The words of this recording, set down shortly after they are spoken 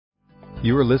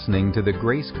You are listening to the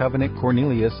Grace Covenant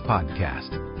Cornelius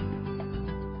podcast.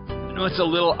 You know, it's a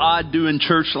little odd doing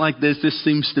church like this. This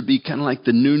seems to be kind of like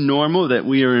the new normal that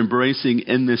we are embracing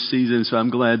in this season, so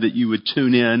I'm glad that you would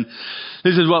tune in.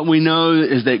 This is what we know,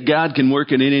 is that God can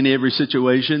work in any and every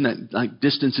situation, that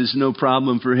distance is no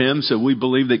problem for Him. So we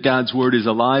believe that God's Word is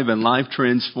alive and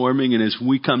life-transforming, and as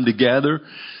we come together,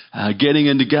 getting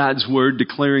into God's Word,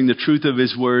 declaring the truth of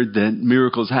His Word, that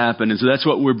miracles happen. And so that's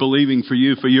what we're believing for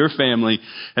you, for your family,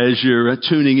 as you're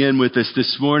tuning in with us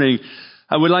this morning.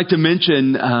 I would like to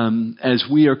mention, as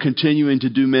we are continuing to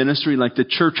do ministry, like the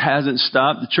church hasn't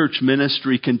stopped. The church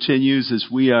ministry continues as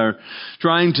we are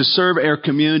trying to serve our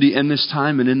community in this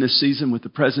time and in this season with the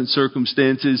present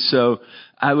circumstances. So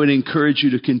I would encourage you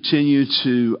to continue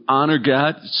to honor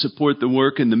God, support the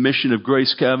work and the mission of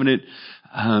Grace Covenant.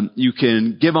 You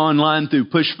can give online through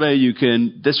PushPay. You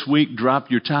can this week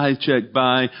drop your tithe check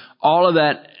by. All of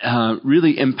that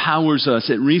really empowers us.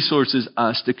 It resources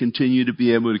us to continue to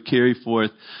be able to carry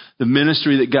forth the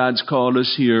ministry that God's called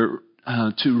us here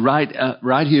to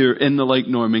right here in the Lake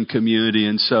Norman community.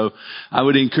 And so I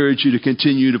would encourage you to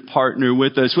continue to partner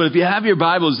with us. Well, if you have your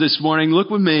Bibles this morning, look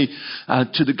with me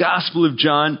to the Gospel of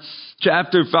John,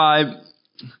 chapter 5.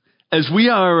 As we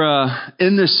are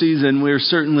in this season, we're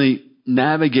certainly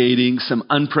navigating some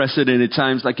unprecedented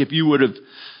times. Like if you would have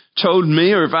told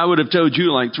me, or if I would have told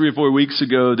you like 3 or 4 weeks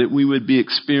ago that we would be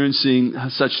experiencing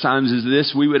such times as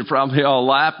this, we would have probably all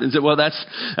laughed and said, well, that's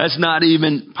not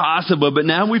even possible. But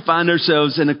now we find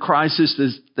ourselves in a crisis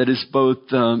that has both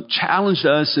challenged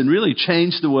us and really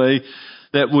changed the way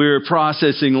that we're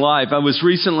processing life. I was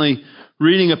recently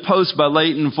reading a post by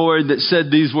Leighton Ford that said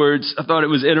these words. I thought it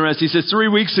was interesting. He says, 3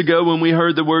 weeks ago when we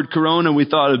heard the word corona, we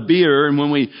thought of beer. And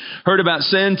when we heard about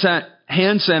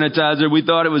hand sanitizer, we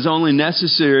thought it was only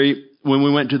necessary when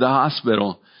we went to the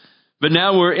hospital. But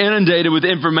now we're inundated with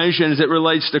information as it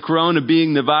relates to corona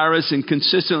being the virus and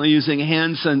consistently using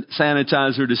hand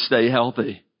sanitizer to stay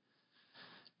healthy.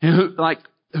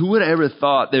 Who would have ever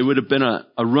thought there would have been a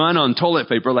run on toilet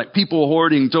paper, like people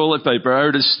hoarding toilet paper? I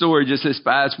heard a story just this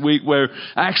past week where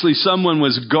actually someone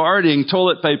was guarding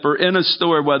toilet paper in a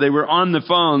store while they were on the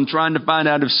phone trying to find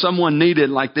out if someone needed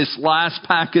like this last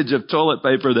package of toilet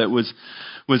paper that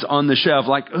was on the shelf.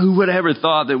 Like who would have ever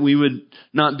thought that we would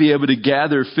not be able to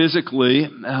gather physically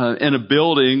in a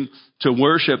building to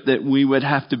worship, that we would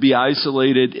have to be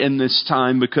isolated in this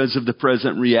time because of the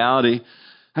present reality?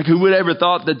 Like who would ever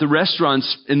thought that the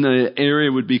restaurants in the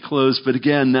area would be closed? But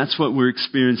again, that's what we're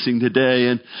experiencing today.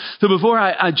 And so before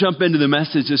I jump into the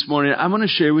message this morning, I want to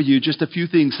share with you just a few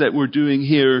things that we're doing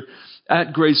here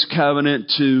at Grace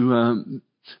Covenant to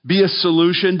be a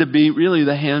solution, to be really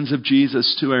the hands of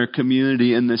Jesus to our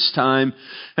community in this time,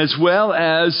 as well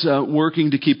as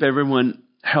working to keep everyone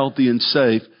healthy and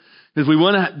safe. Because we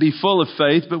want to be full of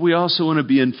faith, but we also want to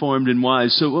be informed and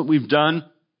wise. So what we've done,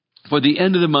 for the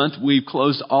end of the month, we've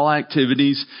closed all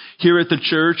activities here at the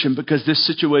church. And because this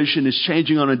situation is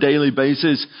changing on a daily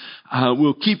basis,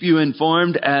 we'll keep you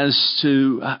informed as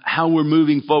to how we're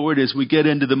moving forward as we get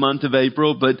into the month of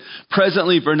April. But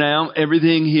presently, for now,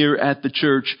 everything here at the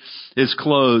church is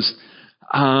closed.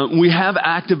 We have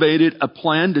activated a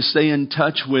plan to stay in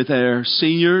touch with our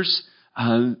seniors,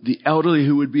 the elderly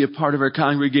who would be a part of our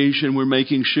congregation. We're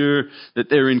making sure that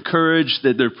they're encouraged,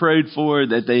 that they're prayed for,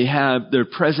 that they have their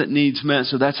present needs met.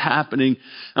 So that's happening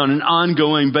on an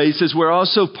ongoing basis. We're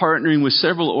also partnering with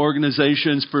several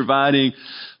organizations providing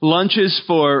lunches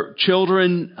for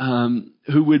children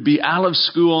who would be out of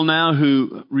school now,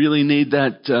 who really need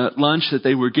that lunch that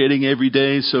they were getting every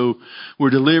day. So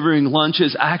we're delivering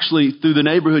lunches actually through the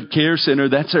Neighborhood Care Center.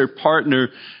 That's our partner.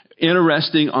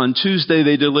 Interesting, on Tuesday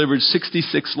they delivered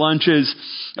 66 lunches.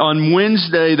 On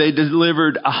Wednesday they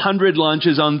delivered 100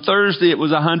 lunches. On Thursday it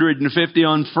was 150.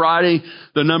 On Friday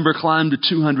the number climbed to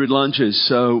 200 lunches.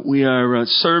 So we are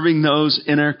serving those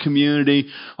in our community.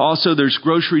 Also there's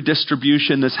grocery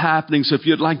distribution that's happening. So if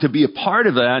you'd like to be a part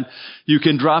of that, you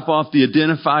can drop off the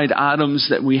identified items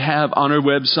that we have on our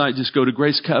website. Just go to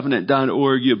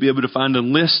gracecovenant.org. You'll be able to find a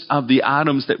list of the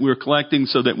items that we're collecting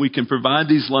so that we can provide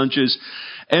these lunches,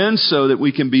 and so that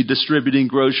we can be distributing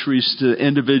groceries to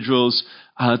individuals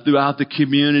throughout the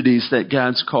communities that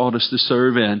God's called us to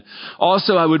serve in.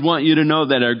 Also, I would want you to know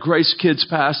that our Grace Kids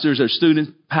pastors, our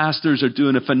student pastors, are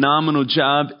doing a phenomenal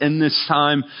job in this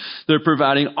time. They're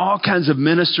providing all kinds of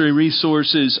ministry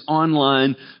resources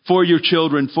online for your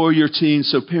children, for your teens.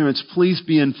 So parents, please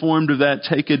be informed of that.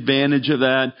 Take advantage of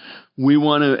that. We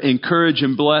want to encourage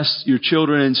and bless your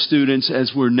children and students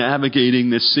as we're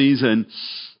navigating this season.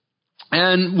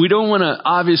 And we don't want to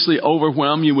obviously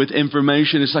overwhelm you with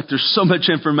information. It's like there's so much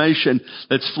information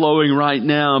that's flowing right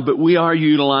now, but we are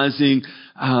utilizing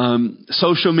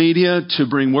social media to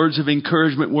bring words of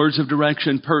encouragement, words of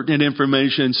direction, pertinent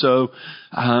information. So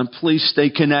please stay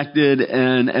connected.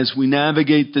 And as we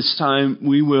navigate this time,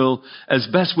 we will, as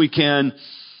best we can,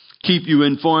 keep you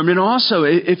informed. And also,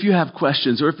 if you have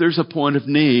questions or if there's a point of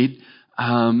need,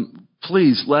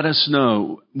 please let us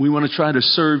know. We want to try to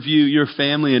serve you, your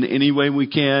family, in any way we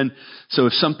can. So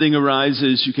if something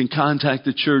arises, you can contact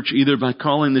the church either by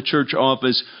calling the church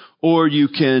office, or you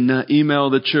can email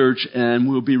the church, and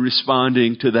we'll be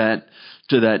responding to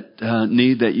that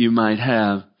need that you might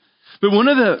have. But one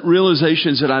of the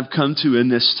realizations that I've come to in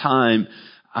this time,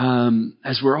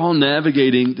 as we're all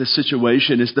navigating the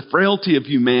situation, is the frailty of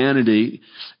humanity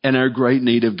and our great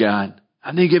need of God.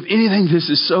 I think if anything, this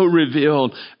is so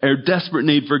revealed, our desperate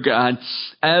need for God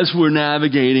as we're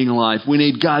navigating life. We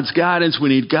need God's guidance, we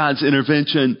need God's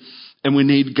intervention, and we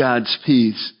need God's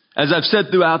peace. As I've said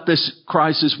throughout this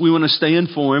crisis, we want to stay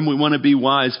informed, we want to be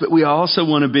wise, but we also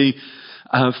want to be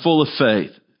full of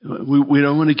faith. We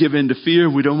don't want to give in to fear,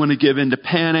 we don't want to give in to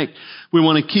panic. We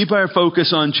want to keep our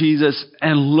focus on Jesus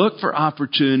and look for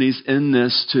opportunities in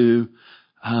this to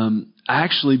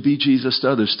actually be Jesus to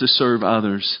others, to serve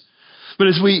others. But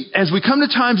as we come to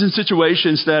times and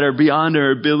situations that are beyond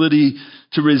our ability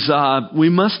to resolve, we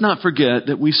must not forget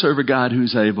that we serve a God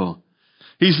who's able.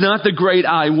 He's not the great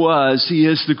I was, He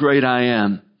is the great I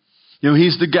am.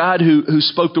 He's the God who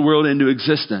spoke the world into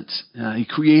existence. He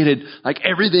created like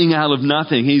everything out of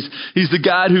nothing. He's the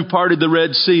God who parted the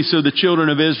Red Sea so the children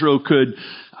of Israel could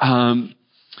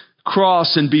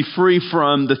cross and be free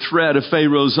from the threat of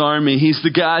Pharaoh's army. He's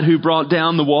the God who brought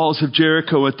down the walls of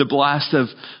Jericho at the blast of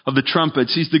the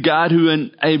trumpets. He's the God who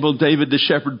enabled David the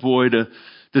shepherd boy to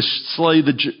slay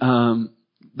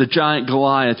the giant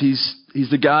Goliath. He's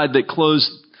the God that closed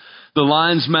the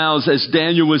lions' mouths as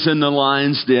Daniel was in the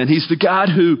lion's den. He's the God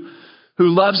who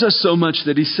loves us so much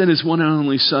that He sent His one and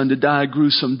only Son to die a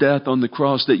gruesome death on the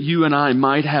cross that you and I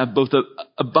might have both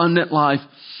abundant life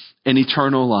and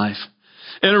eternal life.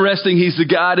 Interesting, He's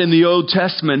the God in the Old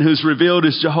Testament who's revealed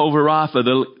as Jehovah Rapha,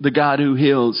 the God who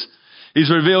heals.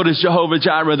 He's revealed as Jehovah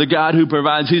Jireh, the God who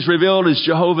provides. He's revealed as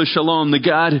Jehovah Shalom, the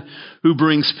God who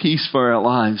brings peace for our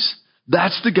lives.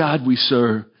 That's the God we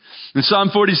serve. In Psalm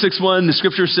 46:1, the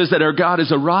scripture says that our God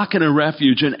is a rock and a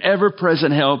refuge, an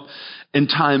ever-present help in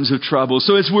times of trouble.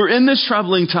 So as we're in this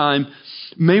troubling time,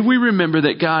 may we remember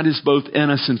that God is both in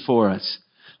us and for us.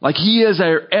 Like He is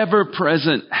our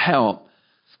ever-present help.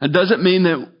 It doesn't mean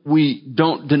that we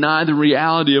don't deny the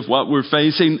reality of what we're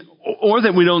facing or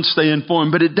that we don't stay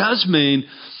informed, but it does mean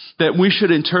that we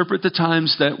should interpret the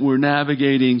times that we're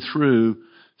navigating through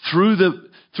the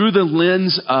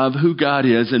lens of who God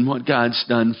is and what God's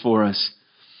done for us.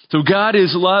 So God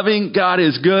is loving, God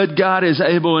is good, God is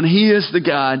able, and He is the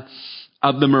God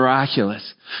of the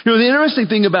miraculous. The interesting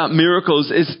thing about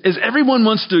miracles is everyone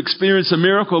wants to experience a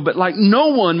miracle, but like no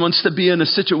one wants to be in a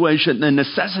situation that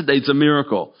necessitates a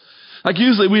miracle. Like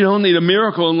usually we don't need a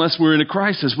miracle unless we're in a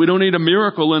crisis. We don't need a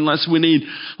miracle unless we need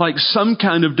like some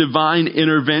kind of divine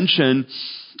intervention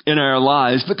in our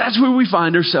lives. But that's where we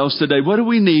find ourselves today. What do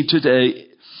we need today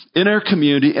in our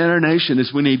community, in our nation,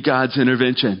 is we need God's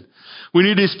intervention. We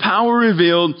need His power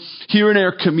revealed here in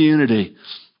our community.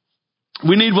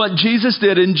 We need what Jesus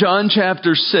did in John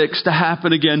chapter 6 to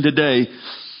happen again today.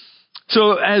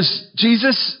 So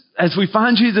as we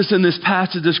find Jesus in this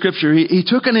passage of Scripture, He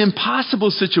took an impossible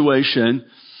situation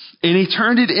and He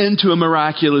turned it into a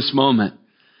miraculous moment.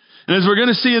 And as we're going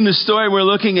to see in this story we're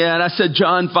looking at, I said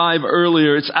John 5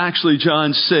 earlier, it's actually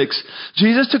John 6.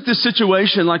 Jesus took this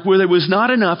situation like where there was not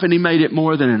enough and He made it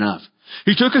more than enough.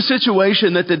 He took a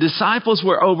situation that the disciples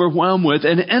were overwhelmed with,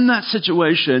 and in that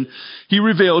situation, He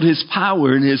revealed His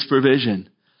power and His provision.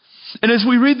 And as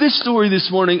we read this story this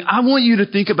morning, I want you to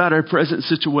think about our present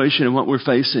situation and what we're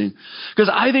facing.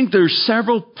 Because I think there's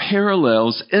several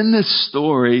parallels in this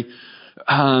story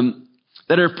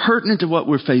that are pertinent to what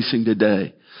we're facing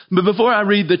today. But before I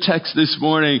read the text this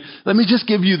morning, let me just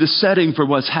give you the setting for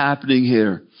what's happening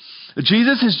here.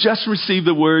 Jesus has just received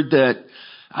the word that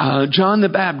John the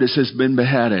Baptist has been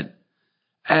beheaded.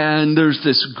 And there's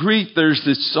this grief, there's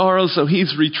this sorrow, so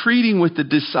He's retreating with the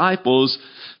disciples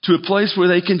to a place where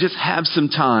they can just have some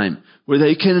time, where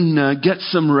they can get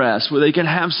some rest, where they can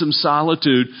have some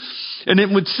solitude. And it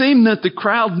would seem that the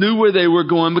crowd knew where they were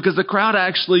going because the crowd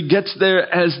actually gets there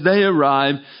as they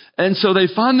arrive. And so they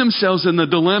find themselves in the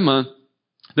dilemma.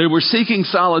 They were seeking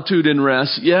solitude and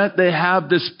rest, yet they have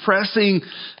this pressing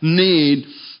need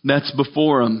that's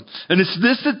before them. And it's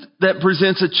this that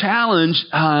presents a challenge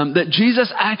that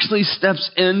Jesus actually steps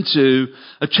into,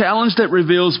 a challenge that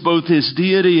reveals both his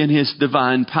deity and his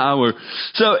divine power.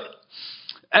 So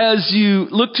as you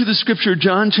look to the scripture,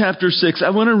 John chapter 6, I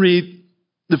want to read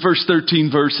the first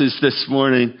 13 verses this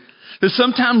morning. That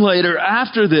sometime later,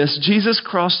 after this, Jesus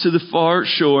crossed to the far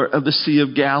shore of the Sea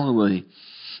of Galilee.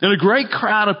 And a great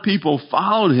crowd of people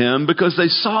followed him because they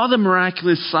saw the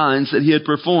miraculous signs that he had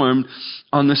performed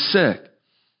on the sick.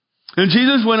 And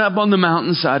Jesus went up on the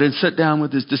mountainside and sat down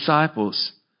with his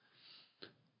disciples.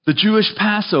 The Jewish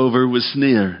Passover was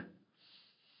near.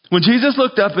 When Jesus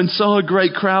looked up and saw a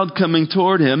great crowd coming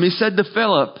toward him, he said to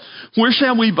Philip, "Where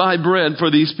shall we buy bread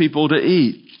for these people to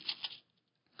eat?"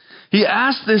 He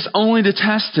asked this only to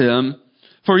test him,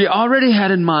 for he already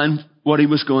had in mind what he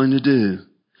was going to do.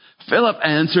 Philip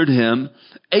answered him,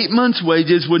 8 months'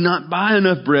 wages would not buy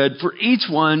enough bread for each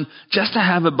one just to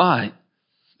have a bite.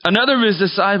 Another of his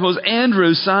disciples,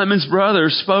 Andrew, Simon's brother,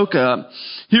 spoke up,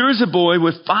 "Here is a boy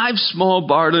with 5 small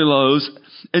barley loaves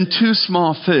and 2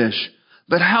 small fish.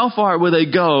 But how far will they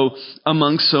go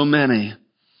among so many?"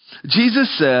 Jesus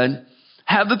said,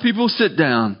 "Have the people sit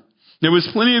down." There was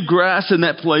plenty of grass in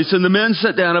that place, and the men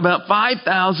sat down, about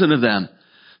 5,000 of them.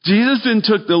 Jesus then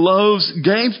took the loaves,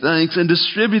 gave thanks, and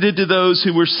distributed to those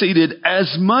who were seated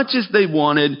as much as they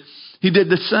wanted. He did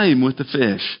the same with the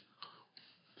fish.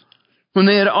 When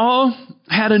they had all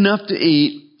had enough to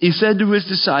eat, he said to his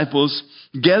disciples,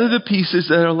 "Gather the pieces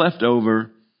that are left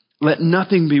over. Let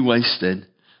nothing be wasted."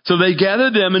 So they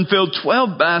gathered them and filled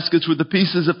 12 baskets with the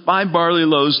pieces of 5 barley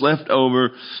loaves left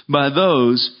over by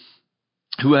those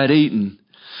who had eaten.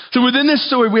 So within this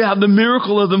story, we have the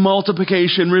miracle of the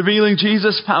multiplication, revealing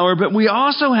Jesus' power, but we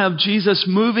also have Jesus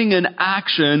moving in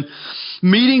action,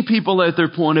 meeting people at their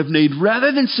point of need,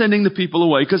 rather than sending the people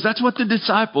away, because that's what the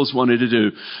disciples wanted to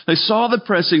do. They saw the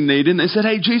pressing need, and they said,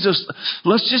 "Hey, Jesus,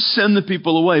 let's just send the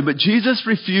people away." But Jesus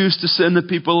refused to send the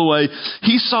people away.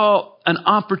 He saw an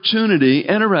opportunity,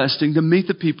 interesting, to meet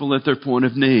the people at their point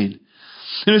of need.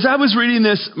 And as I was reading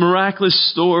this miraculous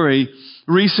story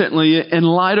recently, in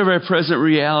light of our present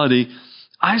reality,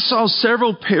 I saw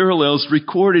several parallels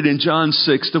recorded in John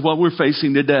 6 to what we're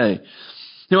facing today.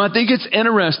 You know, I think it's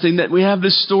interesting that we have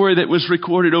this story that was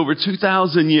recorded over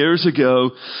 2,000 years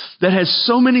ago that has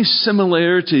so many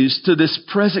similarities to this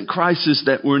present crisis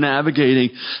that we're navigating.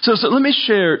 So let me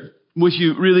share with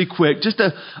you really quick just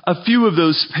a few of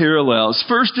those parallels.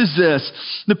 First is this: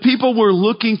 the people were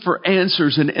looking for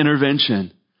answers and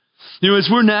intervention. You know, as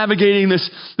we're navigating this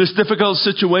difficult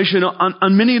situation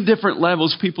on many different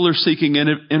levels, people are seeking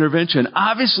intervention.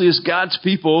 Obviously, as God's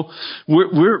people,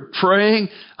 we're praying.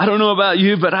 I don't know about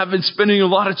you, but I've been spending a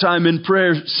lot of time in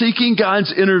prayer, seeking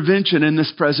God's intervention in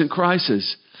this present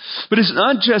crisis. But it's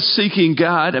not just seeking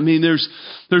God. I mean,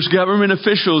 there's government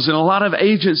officials and a lot of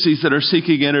agencies that are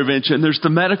seeking intervention. There's the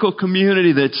medical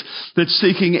community that's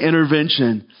seeking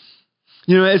intervention.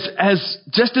 You know,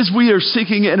 just as we are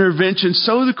seeking intervention,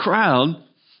 so the crowd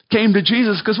came to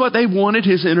Jesus because what they wanted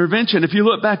his intervention. If you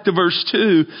look back to verse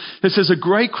 2, it says a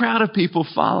great crowd of people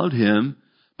followed him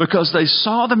because they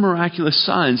saw the miraculous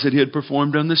signs that he had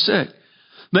performed on the sick.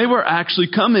 They were actually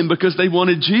coming because they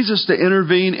wanted Jesus to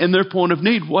intervene in their point of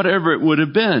need, whatever it would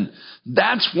have been.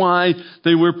 That's why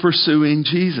they were pursuing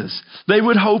Jesus. They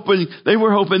were hoping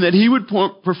that he would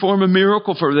perform a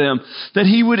miracle for them, that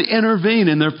he would intervene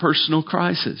in their personal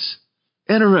crisis.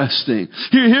 Interesting.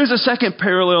 Here's a second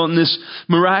parallel in this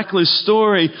miraculous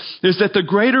story, is that the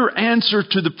greater answer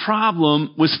to the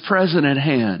problem was present at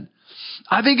hand.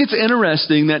 I think it's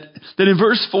interesting that in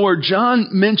verse 4, John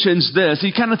mentions this.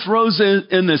 He kind of throws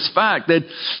in this fact that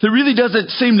really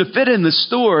doesn't seem to fit in the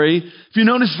story. If you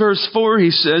notice verse 4,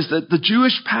 he says that the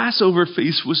Jewish Passover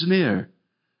feast was near.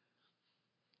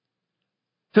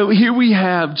 So here we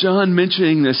have John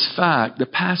mentioning this fact, the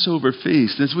Passover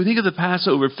feast. As we think of the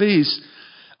Passover feast,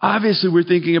 obviously we're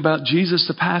thinking about Jesus,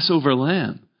 the Passover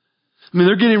lamb. I mean,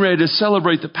 they're getting ready to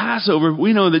celebrate the Passover.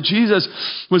 We know that Jesus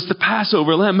was the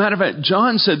Passover lamb. Matter of fact,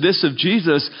 John said this of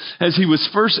Jesus as he was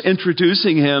first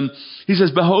introducing him. He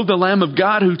says, "Behold the Lamb of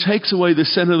God who takes away the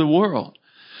sin of the world."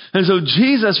 And so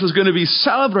Jesus was going to be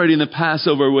celebrating the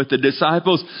Passover with the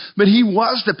disciples, but he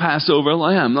was the Passover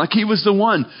lamb. Like he was the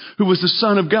one who was the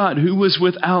Son of God, who was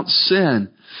without sin.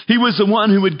 He was the one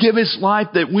who would give his life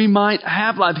that we might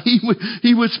have life.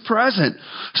 He was present.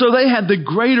 So they had the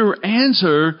greater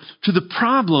answer to the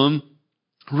problem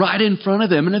right in front of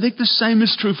them. And I think the same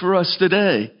is true for us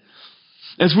today.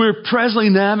 As we're presently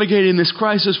navigating this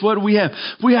crisis, what do we have?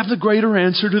 We have the greater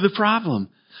answer to the problem.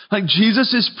 Like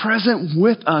Jesus is present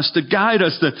with us to guide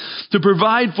us, to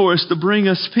provide for us, to bring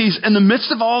us peace. In the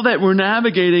midst of all that we're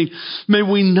navigating, may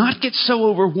we not get so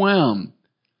overwhelmed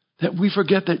that we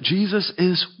forget that Jesus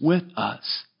is with us.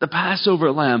 The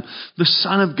Passover Lamb, the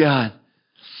Son of God.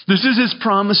 This is His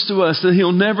promise to us that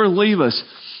He'll never leave us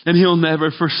and He'll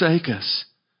never forsake us.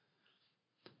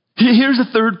 Here's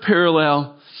a third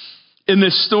parallel in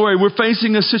this story. We're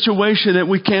facing a situation that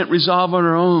we can't resolve on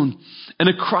our own, and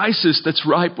a crisis that's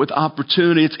ripe with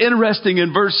opportunity. It's interesting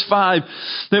in verse 5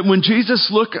 that when Jesus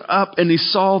looked up and He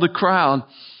saw the crowd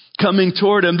coming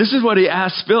toward Him, this is what He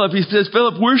asked Philip. He says,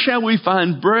 Philip, where shall we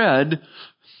find bread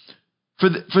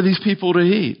for these people to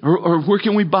eat? Or where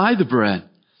can we buy the bread?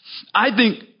 I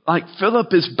think like Philip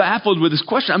is baffled with this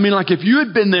question. I mean, like if you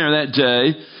had been there that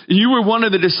day and you were one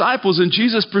of the disciples and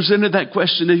Jesus presented that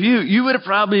question to you, you would have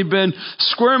probably been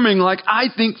squirming like I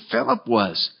think Philip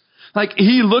was. Like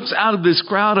he looks out of this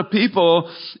crowd of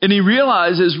people and he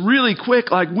realizes really quick,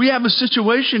 like we have a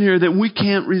situation here that we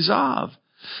can't resolve.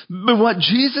 But what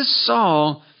Jesus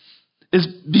saw is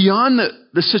beyond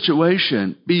the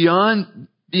situation, beyond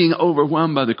being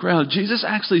overwhelmed by the crowd. Jesus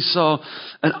actually saw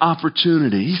an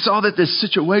opportunity. He saw that this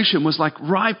situation was like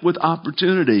ripe with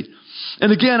opportunity.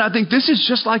 And again, I think this is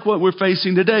just like what we're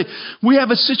facing today. We have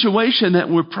a situation that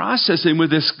we're processing with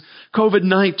this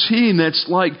COVID-19 that's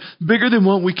like bigger than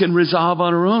what we can resolve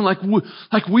on our own. Like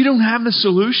we don't have the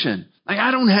solution. Like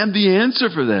I don't have the answer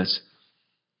for this.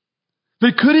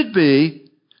 But could it be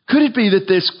that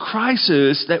this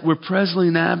crisis that we're presently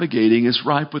navigating is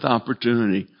ripe with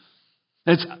opportunity?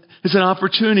 It's an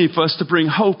opportunity for us to bring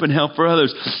hope and help for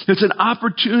others. It's an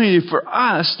opportunity for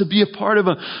us to be a part of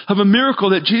a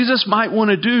miracle that Jesus might want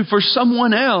to do for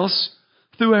someone else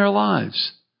through our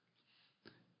lives.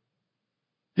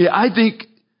 Yeah, I think of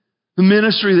the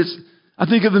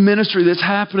ministry that's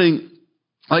happening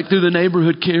like through the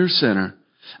neighborhood care center.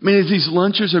 I mean, as these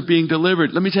lunches are being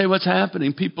delivered, let me tell you what's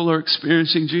happening. People are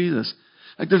experiencing Jesus.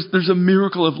 Like there's a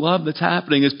miracle of love that's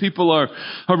happening as people are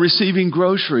receiving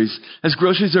groceries, as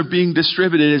groceries are being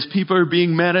distributed, as people are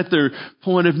being met at their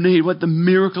point of need. What the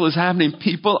miracle is happening,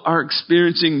 people are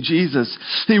experiencing Jesus.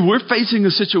 Hey, we're facing a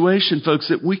situation, folks,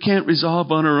 that we can't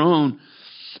resolve on our own.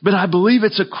 But I believe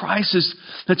it's a crisis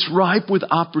that's ripe with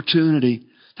opportunity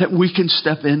that we can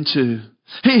step into.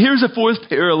 Hey, here's a fourth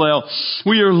parallel.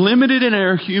 We are limited in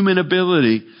our human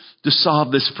ability to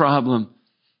solve this problem.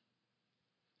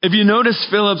 If you notice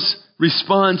Philip's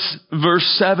response, verse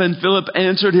 7, Philip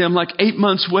answered him like 8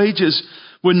 months' wages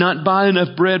would not buy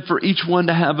enough bread for each one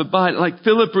to have a bite. Like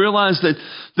Philip realized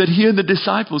that he and the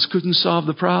disciples couldn't solve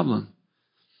the problem.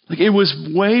 Like it was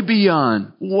way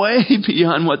beyond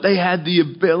what they had the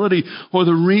ability or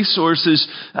the resources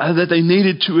that they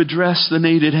needed to address the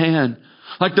need at hand.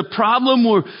 Like the problem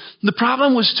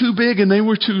was too big and they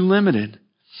were too limited.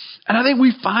 And I think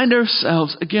we find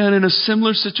ourselves, again, in a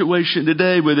similar situation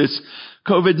today with this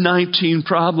COVID-19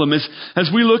 problem. As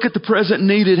we look at the present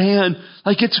need at hand,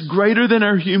 like it's greater than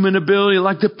our human ability.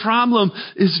 Like the problem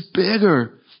is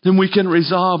bigger than we can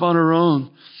resolve on our own.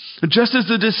 And just as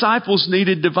the disciples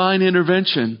needed divine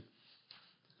intervention,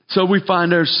 so we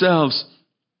find ourselves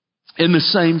in the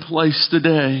same place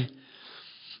today.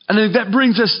 And I think that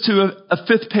brings us to a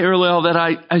fifth parallel that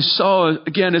I saw,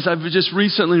 again, as I was just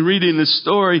recently reading this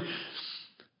story.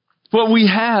 What we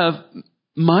have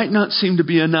might not seem to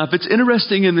be enough. It's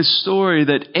interesting in this story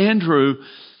that Andrew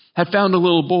had found a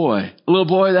little boy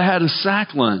that had a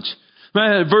sack lunch.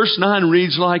 Verse 9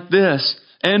 reads like this.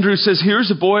 Andrew says,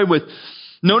 here's a boy with,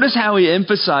 notice how he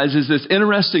emphasizes this,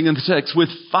 interesting in the text, with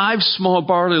 5 small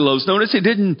barley loaves. Notice he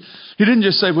didn't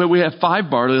just say, well, we have 5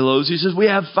 barley loaves. He says, we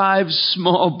have 5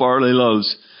 small barley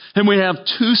loaves. And we have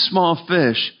 2 small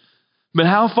fish. But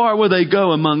how far will they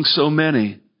go among so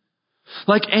many?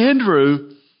 Like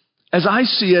Andrew, as I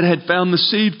see it, had found the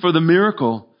seed for the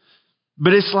miracle.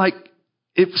 But it's like,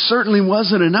 it certainly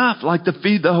wasn't enough, like to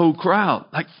feed the whole crowd,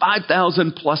 like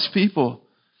 5,000 plus people.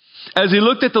 As he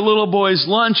looked at the little boy's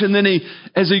lunch and then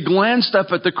as he glanced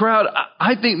up at the crowd,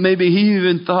 I think maybe he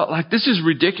even thought like, this is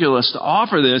ridiculous to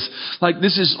offer this. Like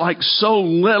this is like so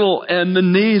little and the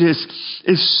need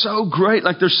is so great.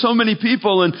 Like there's so many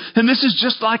people and this is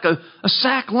just like a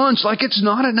sack lunch. Like it's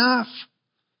not enough.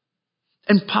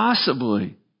 And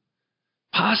possibly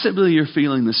you're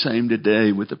feeling the same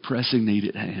today with the pressing need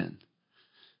at hand.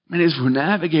 I mean, as we're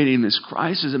navigating this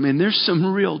crisis, I mean, there's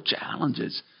some real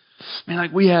challenges. I mean,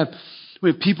 like we have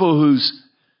people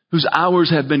whose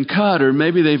hours have been cut, or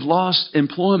maybe they've lost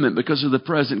employment because of the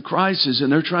present crisis,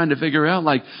 and they're trying to figure out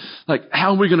like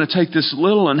how are we going to take this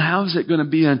little, and how is it going to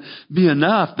be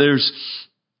enough? There's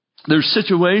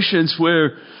situations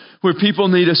where where people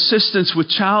need assistance with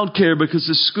childcare because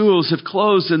the schools have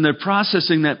closed and they're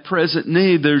processing that present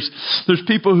need. There's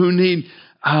people who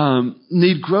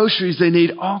need groceries. They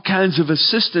need all kinds of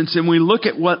assistance. And we look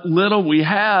at what little we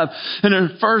have, and our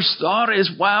first thought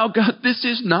is, wow, God, this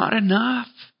is not enough.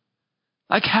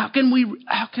 Like, how can we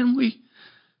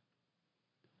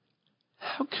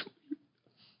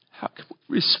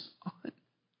respond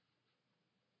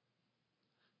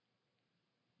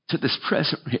to this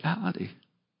present reality?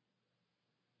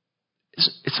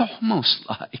 It's almost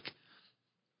like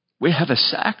we have a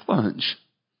sack lunch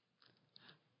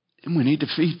and we need to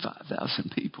feed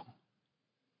 5,000 people.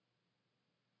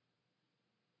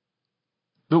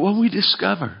 But what we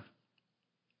discover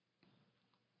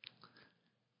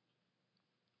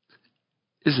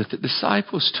is that the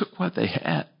disciples took what they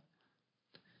had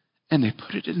and they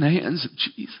put it in the hands of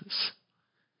Jesus.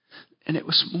 And it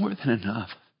was more than enough.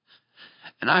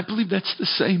 And I believe that's the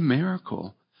same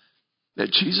miracle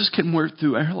that Jesus can work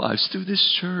through our lives, through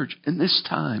this church, in this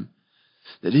time.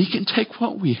 That He can take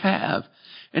what we have,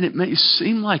 and it may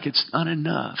seem like it's not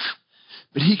enough,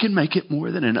 but He can make it more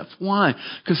than enough. Why?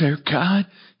 Because our God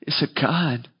is a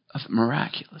God of the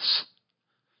miraculous.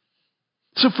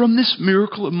 So from this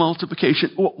miracle of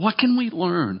multiplication, what can we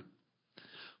learn?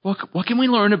 What can we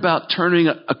learn about turning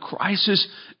a crisis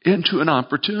into an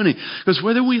opportunity? Because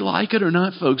whether we like it or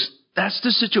not, folks, that's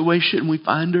the situation we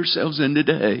find ourselves in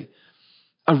today.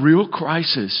 A real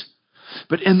crisis.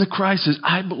 But in the crisis,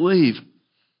 I believe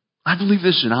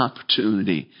there's an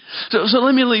opportunity. So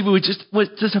let me leave you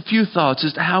with just a few thoughts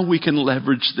as to how we can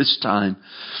leverage this time.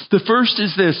 The first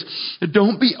is this: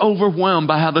 don't be overwhelmed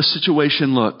by how the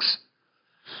situation looks.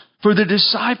 For the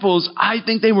disciples, I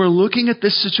think they were looking at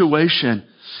this situation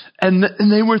and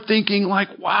they were thinking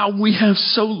like, wow, we have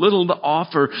so little to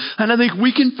offer. And I think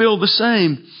we can feel the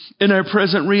same in our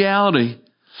present reality.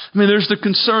 I mean, there's the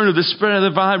concern of the spread of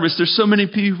the virus. There's so many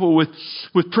people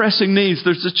with pressing needs.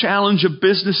 There's the challenge of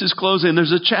businesses closing.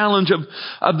 There's a challenge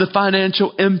of the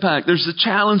financial impact. There's the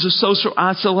challenge of social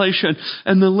isolation.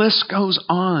 And the list goes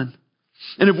on.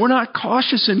 And if we're not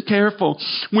cautious and careful,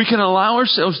 we can allow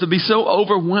ourselves to be so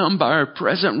overwhelmed by our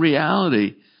present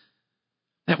reality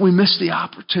that we miss the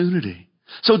opportunity.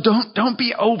 So don't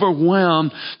be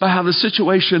overwhelmed by how the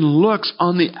situation looks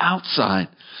on the outside.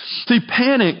 See,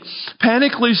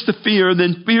 panic leads to fear,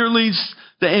 then fear leads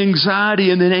to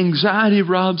anxiety, and then anxiety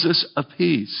robs us of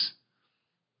peace.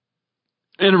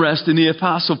 Interesting, the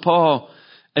Apostle Paul,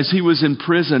 as he was in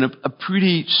prison, a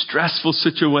pretty stressful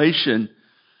situation,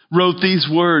 wrote these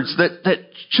words that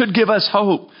should give us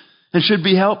hope and should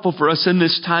be helpful for us in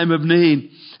this time of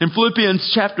need. In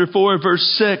Philippians chapter 4, verse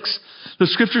 6, the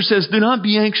scripture says, "Do not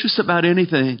be anxious about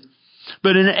anything,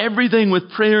 but in everything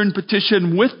with prayer and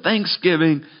petition, with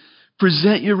thanksgiving,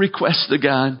 present your requests to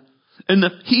God. And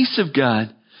the peace of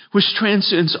God, which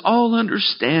transcends all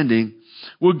understanding,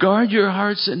 will guard your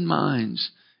hearts and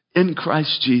minds in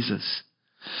Christ Jesus."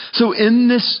 So in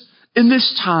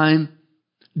this time,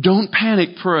 don't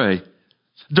panic, pray.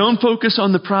 Don't focus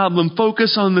on the problem,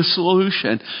 focus on the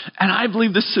solution. And I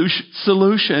believe the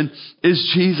solution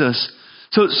is Jesus.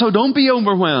 So don't be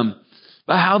overwhelmed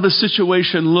by how the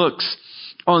situation looks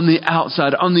on the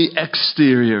outside, on the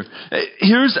exterior.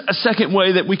 Here's a second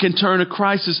way that we can turn a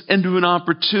crisis into an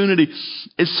opportunity,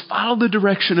 is follow the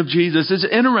direction of Jesus. It's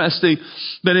interesting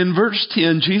that in verse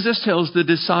 10, Jesus tells the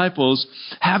disciples,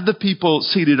 have the people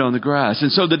seated on the grass.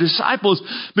 And so the disciples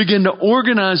begin to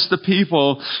organize the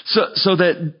people so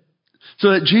that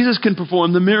Jesus can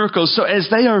perform the miracles. So as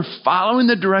they are following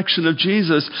the direction of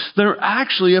Jesus, they're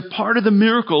actually a part of the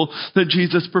miracle that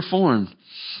Jesus performed.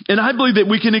 And I believe that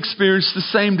we can experience the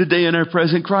same today in our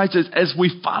present crisis. As we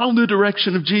follow the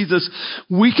direction of Jesus,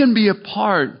 we can be a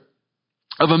part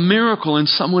of a miracle in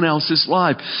someone else's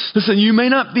life. Listen, you may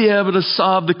not be able to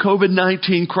solve the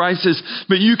COVID-19 crisis,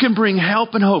 but you can bring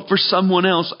help and hope for someone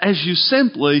else as you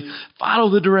simply follow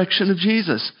the direction of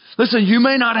Jesus. Listen, you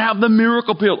may not have the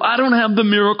miracle pill. I don't have the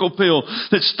miracle pill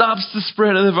that stops the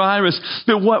spread of the virus.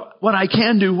 But what I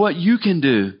can do, what you can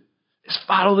do, is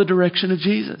follow the direction of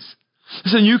Jesus.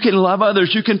 Listen, you can love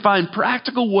others. You can find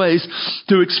practical ways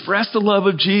to express the love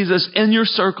of Jesus in your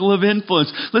circle of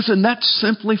influence. Listen, that's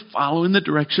simply following the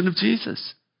direction of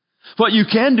Jesus. What you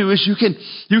can do is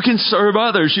you can serve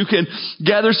others. You can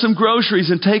gather some groceries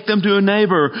and take them to a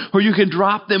neighbor, or you can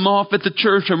drop them off at the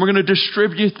church and we're going to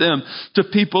distribute them to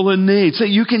people in need. So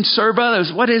you can serve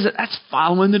others. What is it? That's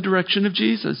following the direction of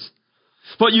Jesus.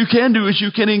 What you can do is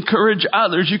you can encourage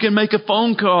others. You can make a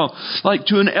phone call like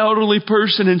to an elderly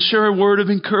person and share a word of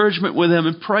encouragement with them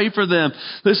and pray for them.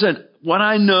 Listen, what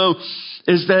I know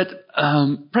is that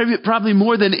probably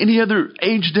more than any other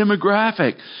age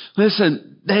demographic,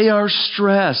 listen, they are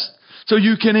stressed. So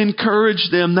you can encourage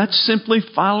them. That's simply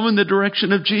following the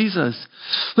direction of Jesus.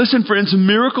 Listen, friends,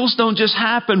 miracles don't just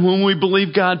happen when we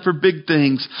believe God for big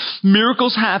things.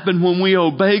 Miracles happen when we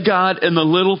obey God in the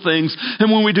little things.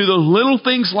 And when we do the little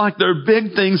things like they're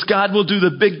big things, God will do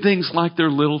the big things like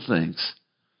they're little things.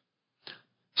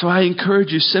 So I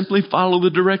encourage you, simply follow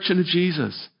the direction of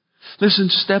Jesus. Listen,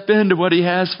 step into what He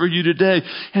has for you today.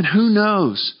 And who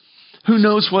knows? Who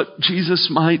knows what Jesus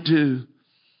might do?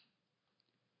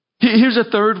 Here's a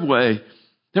third way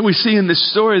that we see in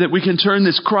this story that we can turn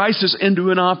this crisis into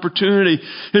an opportunity,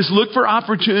 is look for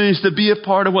opportunities to be a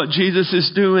part of what Jesus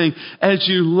is doing as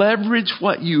you leverage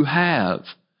what you have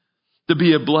to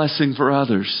be a blessing for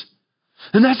others.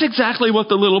 And that's exactly what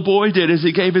the little boy did as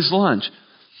he gave his lunch.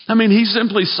 I mean, he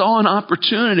simply saw an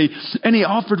opportunity and he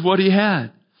offered what he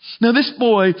had. Now, this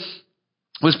boy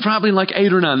was probably like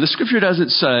 8 or 9. The scripture doesn't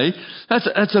say.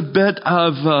 That's a bit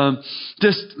of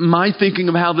just my thinking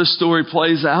of how this story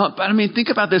plays out. But I mean, think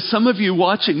about this. Some of you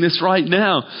watching this right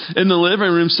now in the living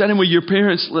room, sitting with your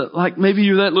parents, like maybe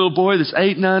you're that little boy that's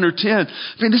 8, 9, or 10.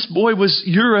 I mean, this boy was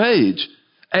your age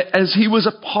as he was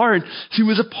a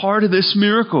part of this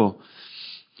miracle.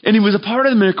 And he was a part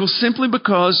of the miracle simply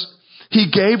because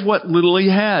he gave what little he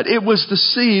had. It was the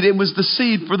seed. It was the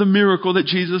seed for the miracle that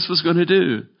Jesus was going to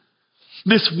do.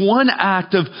 This one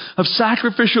act of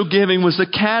sacrificial giving was the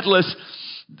catalyst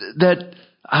that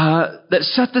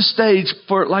set the stage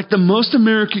for like the most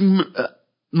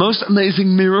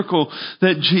amazing miracle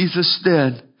that Jesus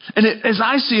did. And as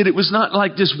I see it, it was not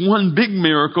like just one big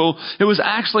miracle. It was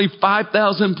actually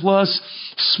 5,000 plus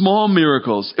small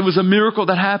miracles. It was a miracle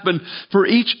that happened for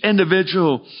each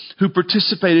individual who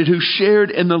participated, who shared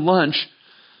in the lunch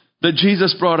that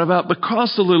Jesus brought about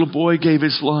because the little boy gave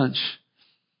his lunch.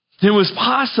 It was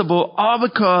possible all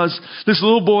because this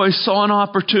little boy saw an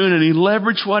opportunity,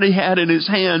 leveraged what he had in his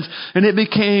hands, and it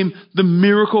became the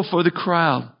miracle for the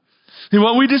crowd. And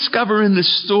what we discover in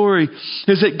this story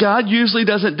is that God usually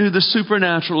doesn't do the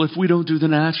supernatural if we don't do the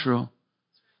natural.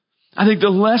 I think the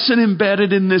lesson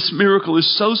embedded in this miracle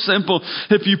is so simple.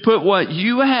 If you put what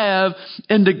you have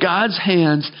into God's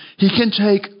hands, He can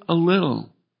take a little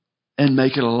and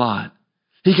make it a lot.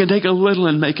 He can take a little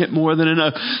and make it more than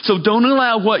enough. So don't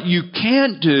allow what you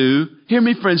can't do. Hear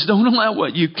me, friends. Don't allow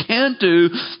what you can't do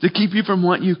to keep you from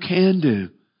what you can do.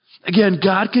 Again,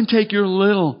 God can take your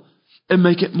little and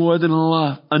make it more than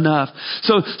enough.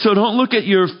 So don't look at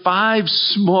your 5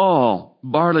 small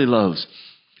barley loaves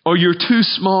or your 2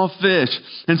 small fish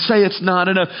and say it's not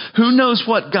enough. Who knows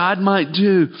what God might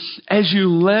do as you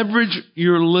leverage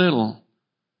your little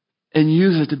and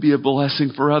use it to be a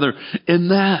blessing for others. In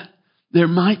that, there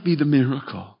might be the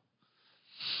miracle.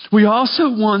 We also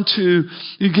want to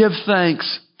give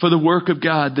thanks for the work of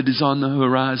God that is on the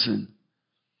horizon.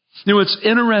 You know, it's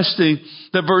interesting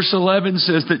that verse 11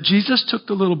 says that Jesus took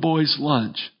the little boy's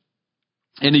lunch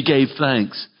and He gave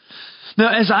thanks.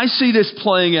 Now, as I see this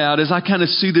playing out, as I kind of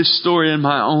see this story in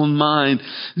my own mind,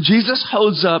 Jesus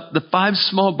holds up the 5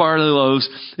 small barley loaves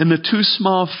and the 2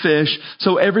 small fish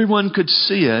so everyone could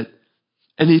see it.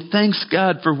 And He thanks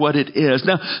God for what it is.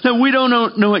 Now we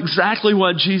don't know exactly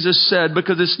what Jesus said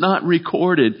because it's not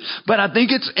recorded. But I think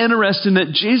it's interesting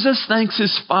that Jesus thanks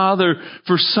His Father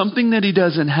for something that He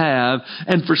doesn't have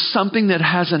and for something that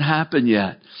hasn't happened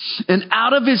yet. And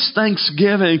out of His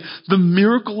thanksgiving, the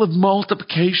miracle of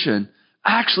multiplication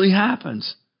actually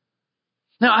happens.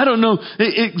 Now, I don't know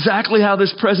exactly how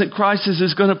this present crisis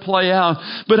is going to play out,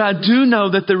 but I do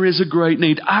know that there is a great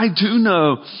need. I do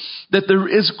know that there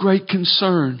is great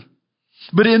concern.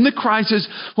 But in the crisis,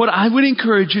 what I would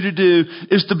encourage you to do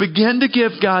is to begin to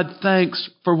give God thanks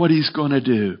for what He's going to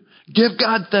do. Give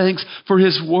God thanks for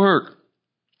His work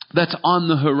that's on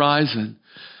the horizon.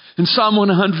 In Psalm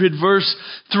 100, verse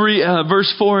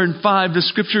 4 and 5, the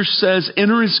scripture says,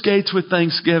 "Enter His gates with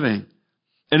thanksgiving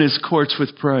and His courts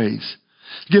with praise.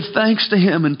 Give thanks to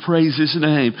Him and praise His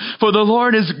name. For the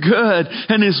Lord is good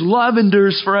and His love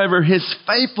endures forever. His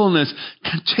faithfulness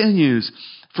continues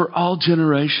for all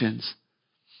generations."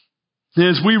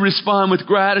 As we respond with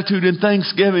gratitude and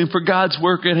thanksgiving for God's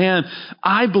work at hand,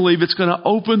 I believe it's going to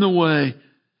open the way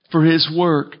for His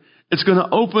work. It's going to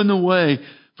open the way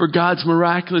for God's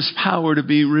miraculous power to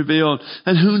be revealed.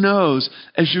 And who knows,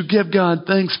 as you give God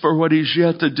thanks for what He's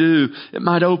yet to do, it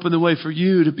might open the way for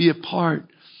you to be a part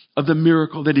of the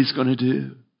miracle that He's going to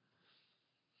do.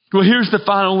 Well, here's the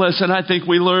final lesson I think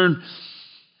we learn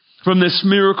from this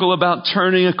miracle about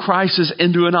turning a crisis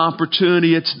into an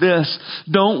opportunity. It's this: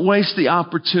 don't waste the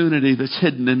opportunity that's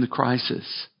hidden in the crisis.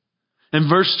 In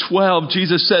verse 12,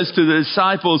 Jesus says to the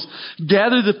disciples,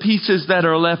 gather the pieces that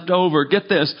are left over. Get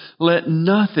this, let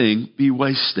nothing be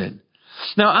wasted.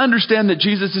 Now understand that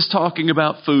Jesus is talking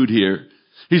about food here.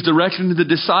 He's directing the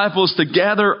disciples to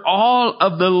gather all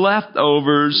of the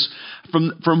leftovers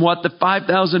from what the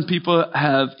 5,000 people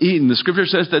have eaten. The scripture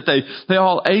says that they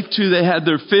all ate too, they had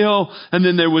their fill, and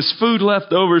then there was food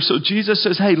left over. So Jesus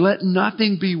says, hey, let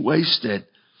nothing be wasted.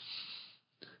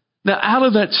 Now, out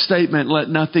of that statement, let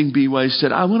nothing be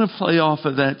wasted, I want to play off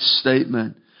of that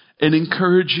statement and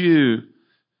encourage you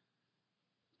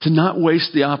to not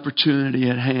waste the opportunity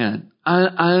at hand.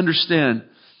 I understand.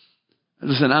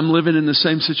 Listen, I'm living in the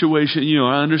same situation you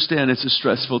are. I understand it's a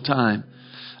stressful time.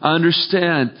 I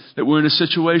understand that we're in a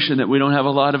situation that we don't have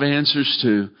a lot of answers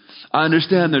to. I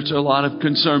understand there's a lot of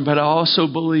concern, but I also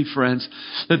believe, friends,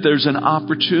 that there's an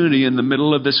opportunity in the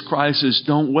middle of this crisis.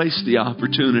 Don't waste the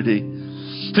opportunity.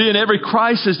 See, in every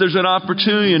crisis, there's an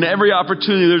opportunity. In every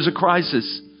opportunity, there's a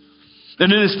crisis.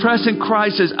 And in this present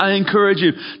crisis, I encourage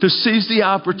you to seize the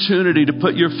opportunity to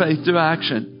put your faith to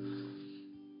action.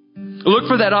 Look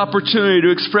for that opportunity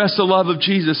to express the love of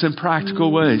Jesus in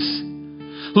practical ways.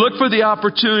 Look for the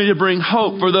opportunity to bring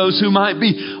hope for those who might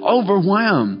be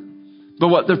overwhelmed by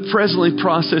what they're presently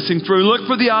processing through. Look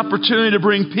for the opportunity to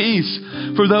bring peace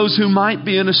for those who might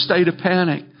be in a state of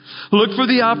panic. Look for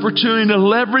the opportunity to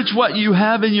leverage what you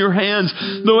have in your hands,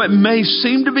 though it may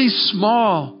seem to be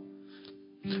small.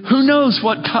 Who knows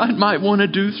what God might want to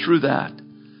do through that?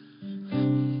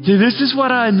 See, this is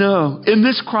what I know. In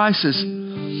this crisis,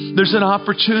 there's an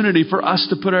opportunity for us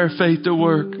to put our faith to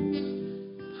work.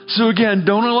 So again,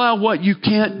 don't allow what you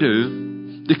can't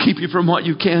do to keep you from what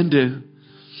you can do.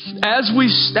 As we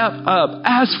step up,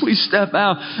 as we step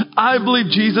out, I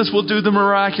believe Jesus will do the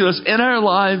miraculous in our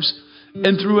lives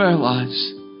and through our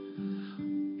lives.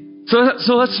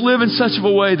 So let's live in such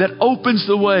a way that opens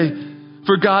the way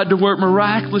for God to work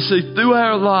miraculously through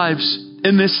our lives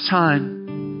in this time.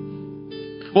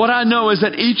 What I know is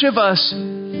that each of us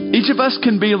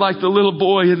can be like the little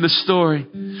boy in the story.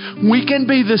 We can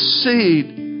be the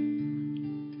seed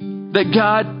that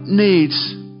God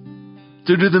needs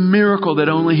to do the miracle that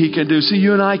only He can do. See,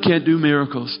 you and I can't do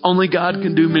miracles. Only God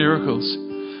can do miracles.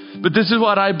 But this is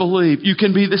what I believe. You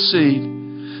can be the seed.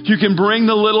 You can bring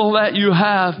the little that you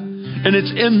have, and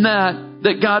it's in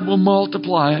that God will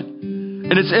multiply it.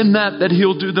 And it's in that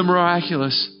He'll do the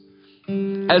miraculous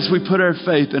as we put our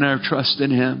faith and our trust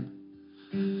in Him.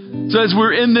 So as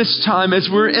we're in this time, as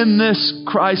we're in this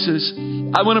crisis,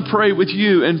 I want to pray with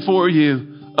you and for you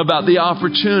about the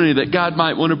opportunity that God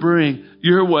might want to bring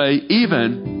your way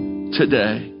even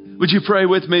today. Would you pray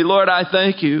with me? Lord, I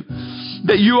thank you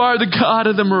that you are the God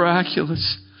of the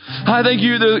miraculous. I thank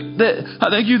you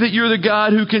that you're the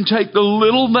God who can take the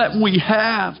little that we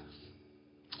have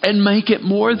and make it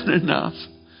more than enough.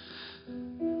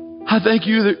 I thank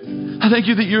you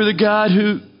that you're the God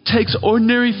who takes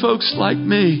ordinary folks like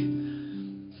me,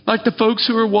 like the folks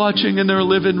who are watching in their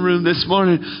living room this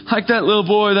morning, like that little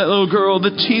boy, that little girl, the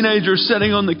teenager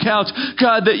sitting on the couch.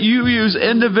 God, that you use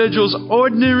individuals,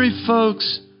 ordinary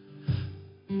folks,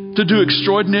 to do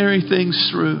extraordinary things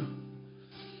through.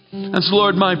 And so,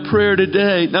 Lord, my prayer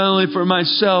today, not only for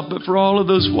myself, but for all of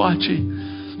those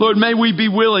watching, Lord, may we be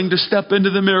willing to step into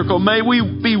the miracle. May we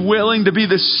be willing to be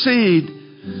the seed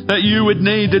that you would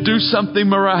need to do something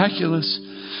miraculous.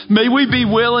 May we be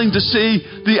willing to see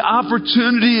the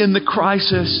opportunity in the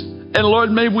crisis. And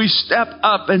Lord, may we step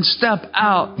up and step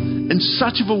out in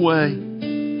such of a way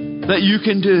that you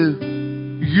can do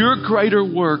your greater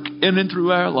work in and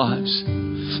through our lives.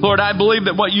 Lord, I believe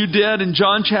that what you did in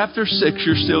John chapter 6,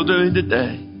 you're still doing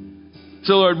today.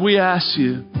 So Lord, we ask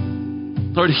you,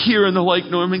 Lord, here in the Lake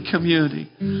Norman community,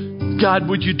 God,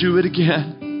 would you do it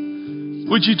again?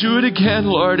 Would you do it again,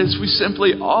 Lord, as we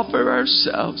simply offer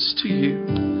ourselves to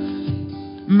you?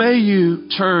 May you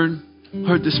turn,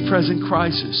 Lord, this present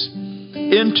crisis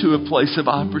into a place of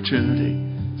opportunity.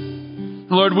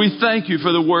 Lord, we thank you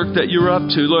for the work that you're up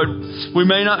to. Lord, we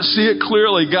may not see it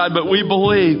clearly, God, but we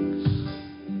believe,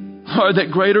 Lord,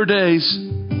 that greater days,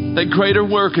 that greater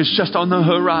work is just on the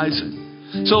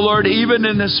horizon. So, Lord, even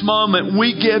in this moment,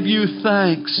 we give you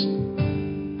thanks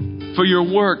for your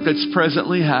work that's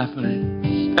presently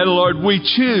happening. And Lord, we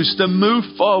choose to move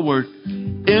forward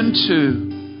into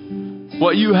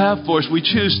what you have for us. We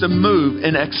choose to move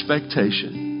in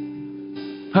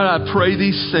expectation. And I pray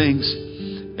these things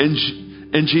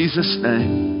in Jesus'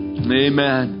 name.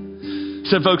 Amen.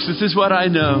 So folks, this is what I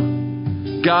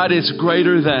know. God is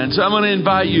greater than. So I'm going to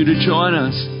invite you to join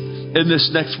us in this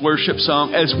next worship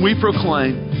song as we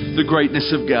proclaim the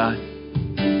greatness of God.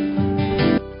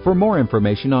 For more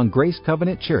information on Grace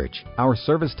Covenant Church, our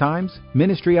service times,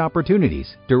 ministry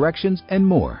opportunities, directions, and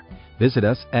more, visit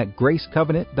us at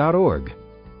gracecovenant.org.